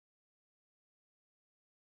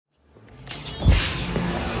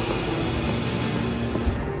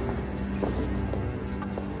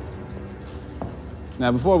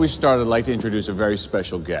Now, before we start, I'd like to introduce a very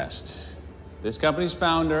special guest. This company's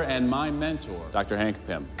founder and my mentor, Dr. Hank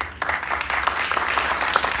Pym.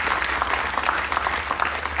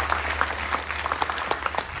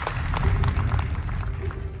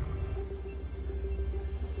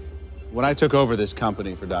 When I took over this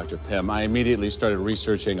company for Dr. Pym, I immediately started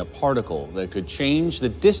researching a particle that could change the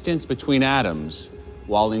distance between atoms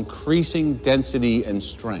while increasing density and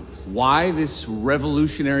strength. Why this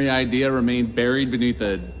revolutionary idea remained buried beneath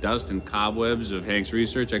the dust and cobwebs of Hank's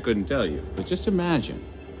research, I couldn't tell you. But just imagine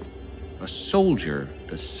A soldier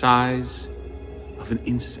the size of an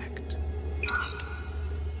insect.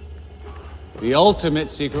 the ultimate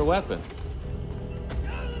secret weapon.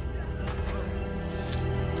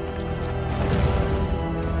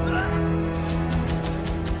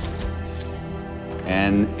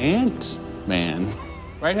 An Ant-Man.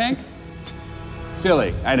 Right, Hank?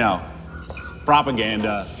 Silly, I know.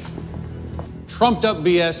 Propaganda. Trumped up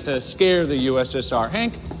BS to scare the USSR.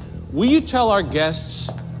 Hank, will you tell our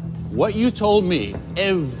guests what you told me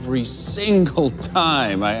every single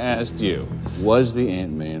time I asked you? Was the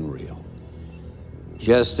Ant-Man real?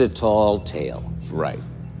 Just a tall tale. Right.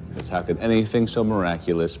 Because how could anything so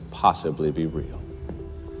miraculous possibly be real?